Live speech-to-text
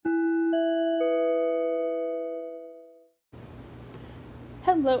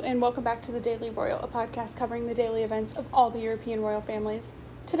Hello and welcome back to the Daily Royal, a podcast covering the daily events of all the European royal families.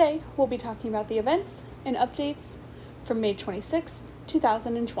 Today, we'll be talking about the events and updates from May 26th,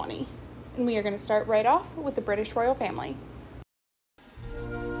 2020. And we are going to start right off with the British royal family.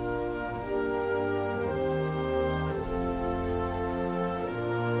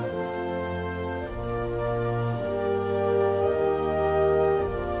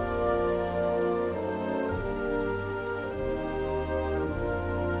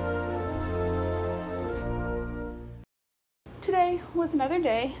 Today was another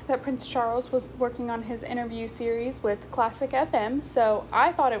day that Prince Charles was working on his interview series with ClassicFM, so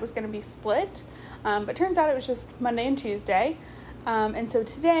I thought it was going to be split, but turns out it was just Monday and Tuesday. And so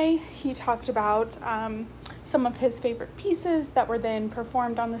today he talked about some of his favorite pieces that were then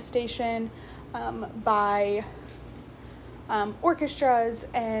performed on the station by orchestras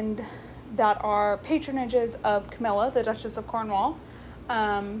and that are patronages of Camilla, the Duchess of Cornwall,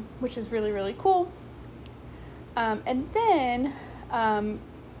 which is really, really cool. And then,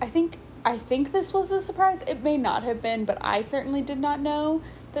 I think this was a surprise. It may not have been, but I certainly did not know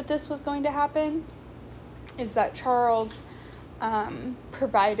that this was going to happen, is that Charles,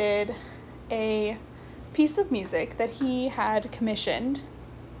 provided a piece of music that he had commissioned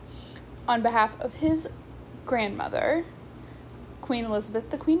on behalf of his grandmother, Queen Elizabeth,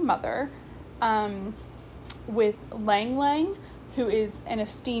 the Queen Mother, with Lang Lang, who is an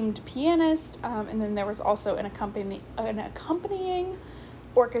esteemed pianist, and then there was also an accompanying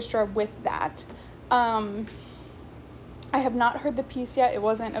orchestra with that. I have not heard the piece yet. It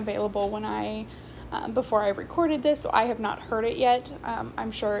wasn't available when before I recorded this, so I have not heard it yet.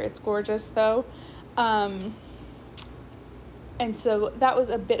 I'm sure it's gorgeous, though. And so that was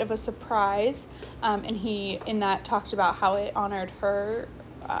a bit of a surprise, and he, in that, talked about how it honored her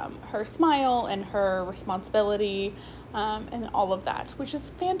smile and her responsibility, and all of that, which is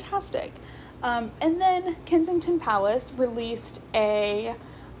fantastic. And then Kensington Palace released a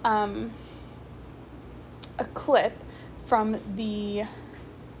clip from the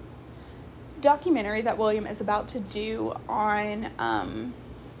documentary that William is about to do on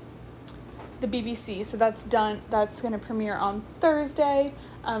the BBC. So that's going to premiere on Thursday.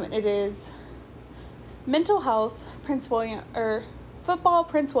 It is mental health, football,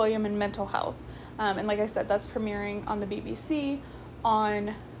 Prince William, and mental health. And like I said, that's premiering on the BBC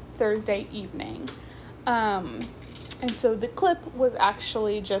on Thursday evening. And so the clip was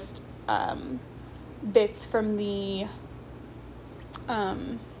actually just bits from the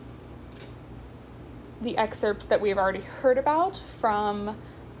excerpts that we've already heard about from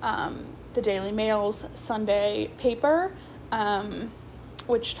the Daily Mail's Sunday paper,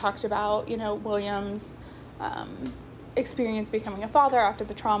 which talked about, William's experience becoming a father after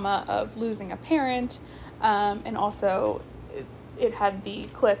the trauma of losing a parent, and also it had the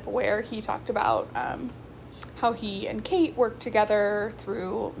clip where he talked about how he and Kate work together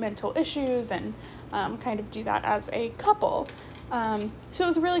through mental issues and kind of do that as a couple. So it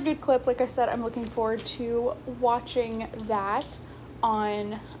was a really good clip. Like I said, I'm looking forward to watching that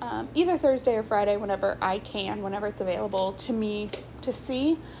on either Thursday or Friday, whenever it's available to me to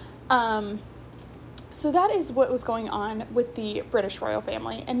see. So that is what was going on with the British royal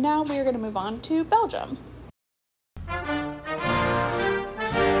family. And now we are going to move on to Belgium.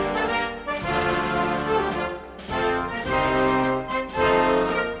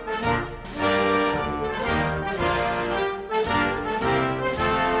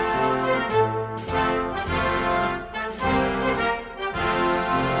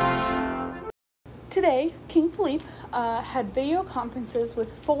 Today, King Philippe had video conferences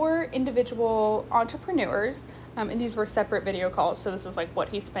with 4 individual entrepreneurs, and these were separate video calls, so this is like what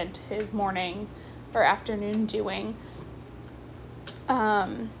he spent his morning or afternoon doing.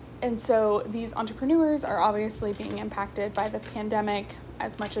 And so these entrepreneurs are obviously being impacted by the pandemic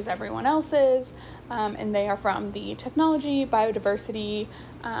as much as everyone else is, and they are from the technology, biodiversity,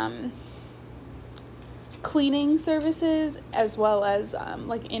 cleaning services, as well as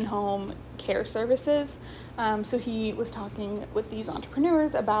like in-home care services. So he was talking with these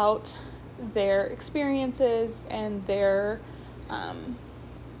entrepreneurs about their experiences and their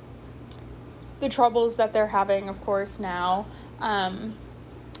the troubles that they're having, of course, now. And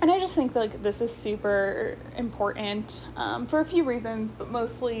I just think like this is super important for a few reasons, but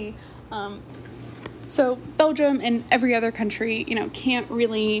mostly so Belgium and every other country, can't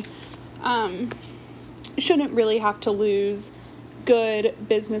really shouldn't really have to lose good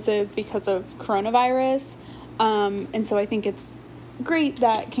businesses because of coronavirus. And so I think it's great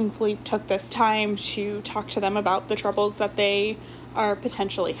that King Philippe took this time to talk to them about the troubles that they are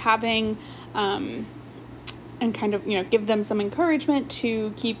potentially having. and kind of, give them some encouragement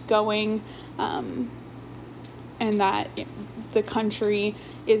to keep going, and that the country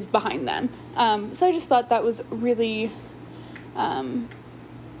is behind them. So I just thought that was really,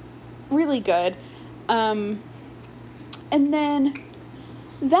 really good. And then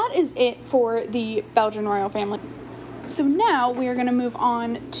that is it for the Belgian royal family. So now we are going to move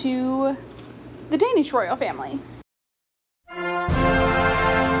on to the Danish royal family.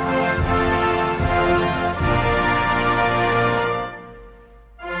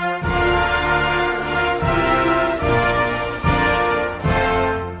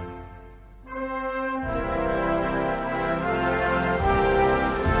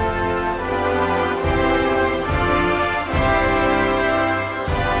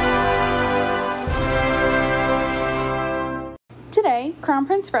 Today, Crown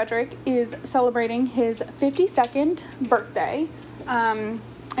Prince Frederik is celebrating his 52nd birthday, and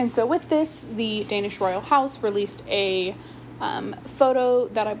so with this, the Danish royal house released a photo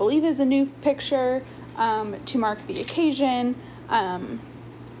that I believe is a new picture to mark the occasion, and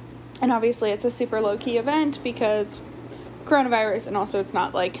obviously it's a super low-key event because coronavirus, and also it's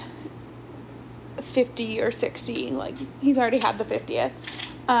not like 50 or 60, like he's already had the 50th,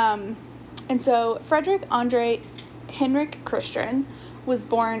 and so Frederik Andre Henrik Christian was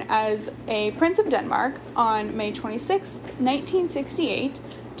born as a Prince of Denmark on May 26, 1968,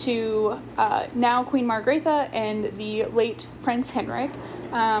 to now Queen Margrethe and the late Prince Henrik.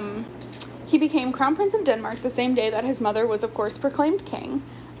 He became Crown Prince of Denmark the same day that his mother was, of course, proclaimed king.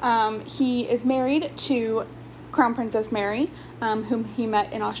 He is married to Crown Princess Mary, whom he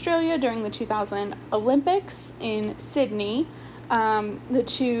met in Australia during the 2000 Olympics in Sydney. The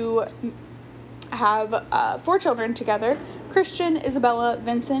two have 4 children together: Christian, Isabella,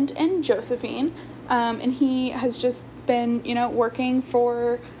 Vincent, and Josephine. And he has just been, working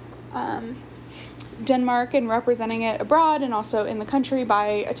for Denmark and representing it abroad and also in the country by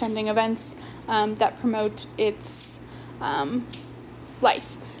attending events that promote its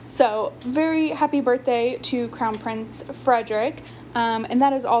life. So very happy birthday to Crown Prince Frederik. And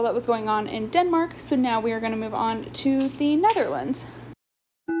that is all that was going on in Denmark. So now we are going to move on to the Netherlands.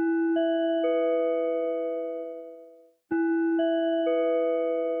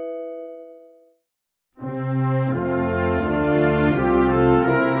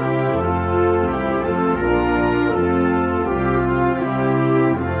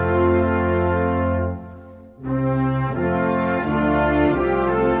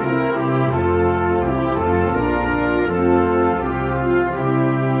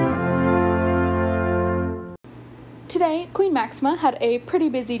 Today, Queen Maxima had a pretty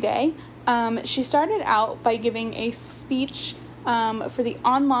busy day. She started out by giving a speech for the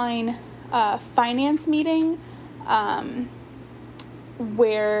online finance meeting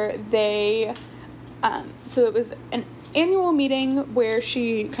where they, so it was an annual meeting where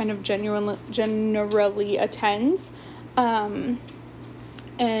she kind of generally attends. And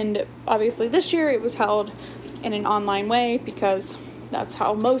obviously this year it was held in an online way because that's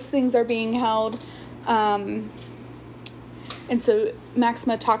how most things are being held. And so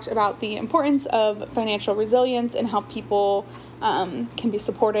Maxima talked about the importance of financial resilience and how people can be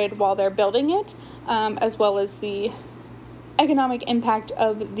supported while they're building it, as well as the economic impact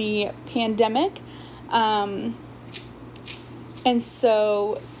of the pandemic. And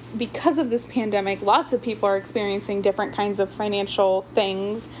so because of this pandemic, lots of people are experiencing different kinds of financial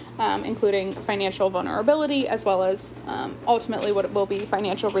things, including financial vulnerability, as well as ultimately what it will be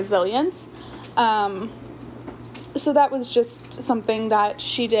financial resilience. So that was just something that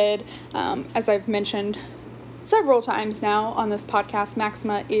she did. As I've mentioned several times now on this podcast,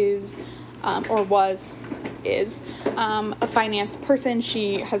 Maxima is a finance person.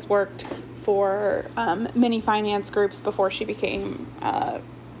 She has worked for many finance groups before she became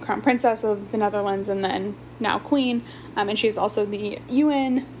Crown Princess of the Netherlands and then now Queen. And she's also the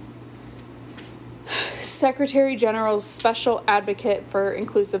UN Secretary General's special advocate for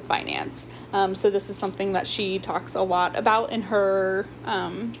inclusive finance. So this is something that she talks a lot about in her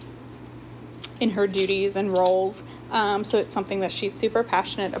duties and roles. So it's something that she's super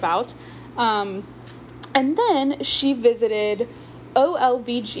passionate about. And then she visited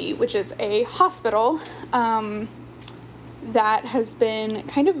OLVG, which is a hospital that has been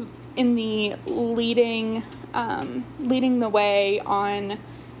kind of in the leading the way on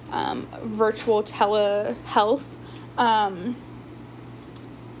virtual telehealth. And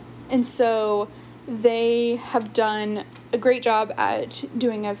so they have done a great job at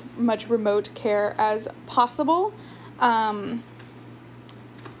doing as much remote care as possible. And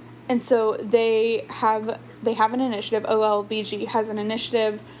so they have an initiative, OLVG has an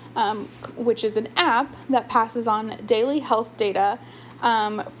initiative which is an app that passes on daily health data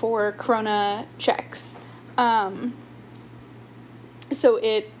for corona checks. So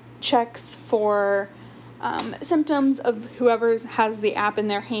it checks for symptoms of whoever has the app in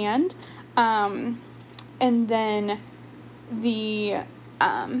their hand, and then it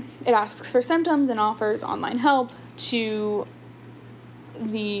asks for symptoms and offers online help to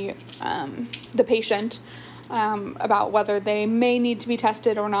the patient about whether they may need to be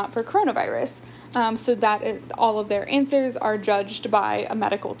tested or not for coronavirus. So that all of their answers are judged by a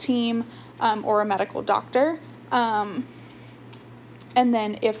medical team or a medical doctor. And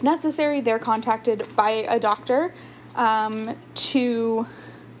then, if necessary, they're contacted by a doctor to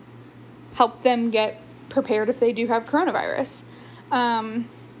help them get prepared if they do have coronavirus,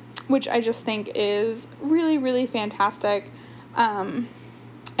 which I just think is really, really fantastic. And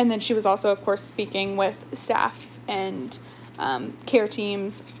then she was also, of course, speaking with staff and care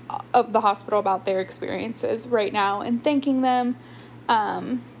teams of the hospital about their experiences right now and thanking them,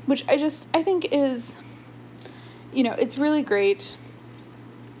 which I think is, it's really great.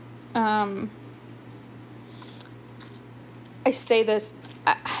 I say this,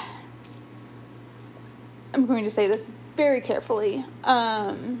 I'm going to say this very carefully,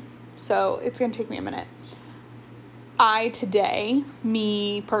 so it's going to take me a minute.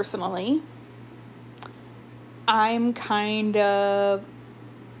 Me personally, I'm just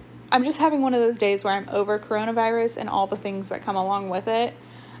having one of those days where I'm over coronavirus and all the things that come along with it,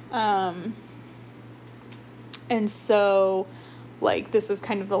 and so, this is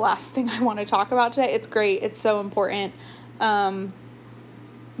kind of the last thing I want to talk about today. It's great. It's so important.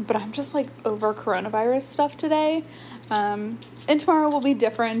 But I'm just, over coronavirus stuff today. And tomorrow will be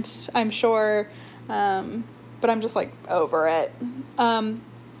different, I'm sure. But I'm just, over it.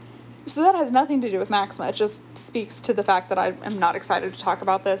 So that has nothing to do with Maxima. It just speaks to the fact that I am not excited to talk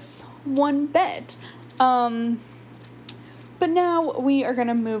about this one bit. But now we are going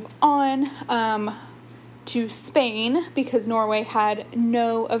to move on, to Spain, because Norway had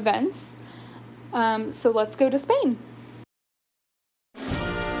no events. So let's go to Spain.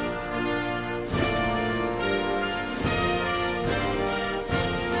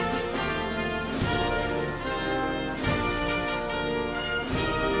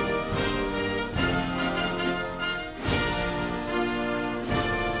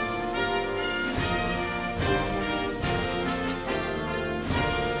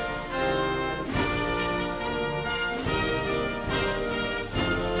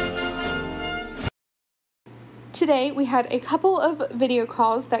 Today, we had a couple of video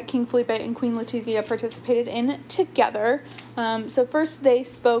calls that King Felipe and Queen Letizia participated in together. So first, they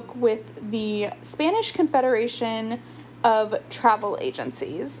spoke with the Spanish Confederation of Travel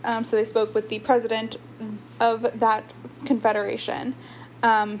Agencies. So they spoke with the president of that confederation.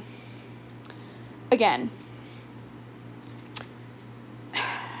 Again,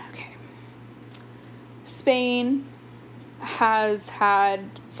 okay. Spain is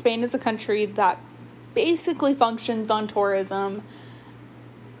a country that basically functions on tourism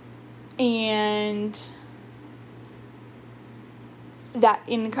and that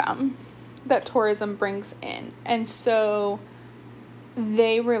income that tourism brings in. And so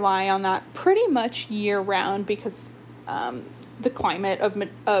they rely on that pretty much year round because the climate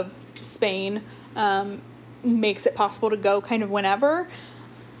of Spain makes it possible to go kind of whenever,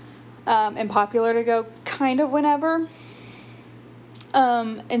 and popular to go kind of whenever.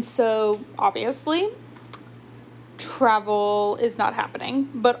 And so obviously travel is not happening,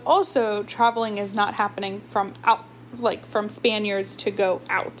 but also traveling is not happening from Spaniards to go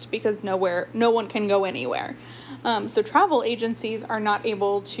out because no one can go anywhere. So travel agencies are not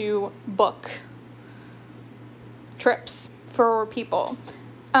able to book trips for people.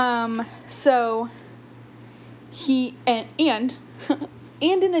 So he, and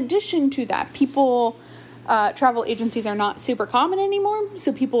in addition to that, travel agencies are not super common anymore.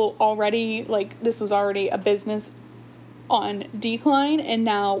 So people already, this was already a business on decline. And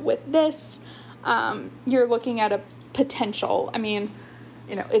now with this, you're looking at a potential,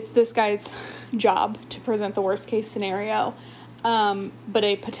 it's this guy's job to present the worst case scenario, but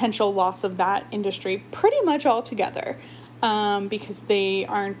a potential loss of that industry pretty much altogether, because they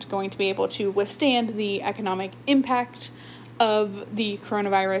aren't going to be able to withstand the economic impact of the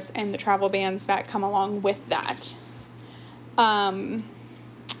coronavirus and the travel bans that come along with that.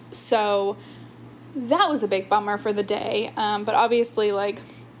 So that was a big bummer for the day. But obviously,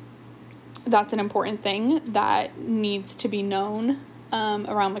 that's an important thing that needs to be known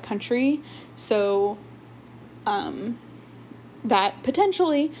around the country. So that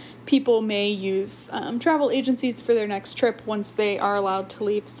potentially people may use travel agencies for their next trip once they are allowed to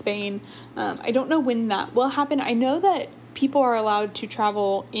leave Spain. I don't know when that will happen. I know that people are allowed to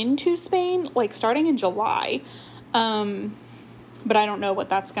travel into Spain, like, starting in July, but I don't know what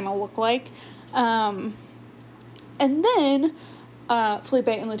that's going to look like. And then Felipe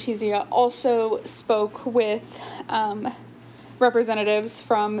and Letizia also spoke with representatives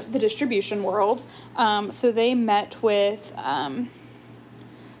from the distribution world. So they met with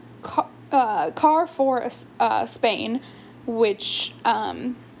Car for Spain, which,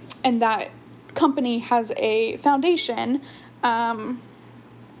 and that company has a foundation that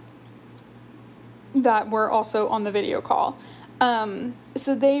were also on the video call.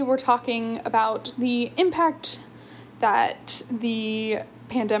 So they were talking about the impact that the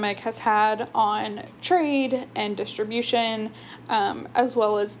pandemic has had on trade and distribution, as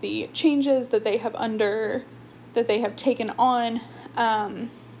well as the changes that they have taken on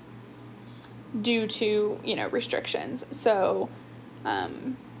due to, restrictions. So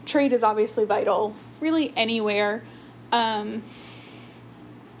trade is obviously vital, really anywhere, and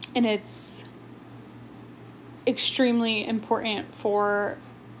it's extremely important for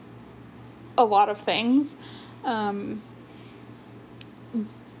a lot of things.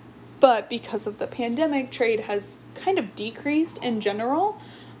 But because of the pandemic, trade has kind of decreased in general.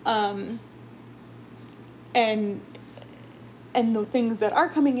 And the things that are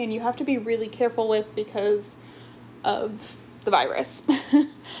coming in, you have to be really careful with because of the virus.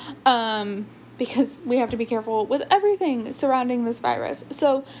 Because we have to be careful with everything surrounding this virus.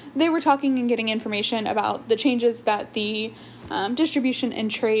 So they were talking and getting information about the changes that the distribution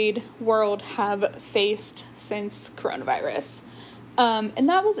and trade world have faced since coronavirus. And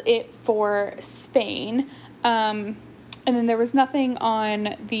that was it for Spain. And then there was nothing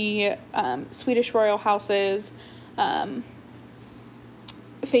on the Swedish royal house's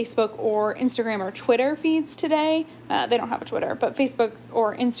Facebook or Instagram or Twitter feeds today. They don't have a Twitter, but Facebook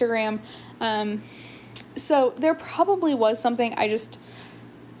or Instagram. So there probably was something.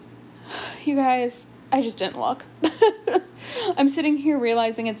 You guys, I just didn't look. I'm sitting here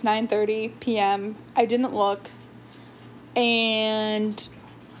realizing it's 9:30 p.m. I didn't look. And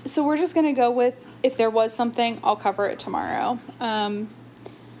so we're just going to go with, if there was something, I'll cover it tomorrow. And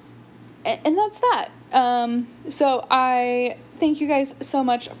that's that. So I thank you guys so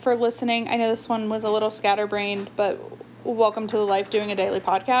much for listening. I know this one was a little scatterbrained, but welcome to the life doing a daily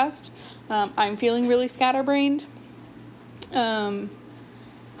podcast. I'm feeling really scatterbrained. And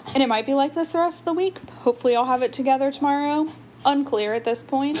it might be like this the rest of the week. Hopefully I'll have it together tomorrow. Unclear at this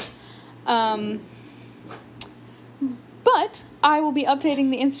point. But I will be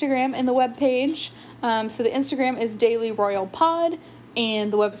updating the Instagram and the webpage. So the Instagram is Daily Royal Pod,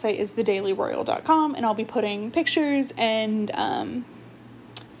 and the website is thedailyroyal.com, and I'll be putting pictures and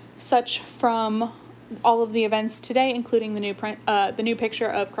such from all of the events today, including the new picture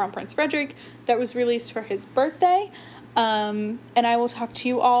of Crown Prince Frederik that was released for his birthday. And I will talk to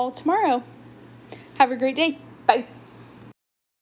you all tomorrow. Have a great day. Bye.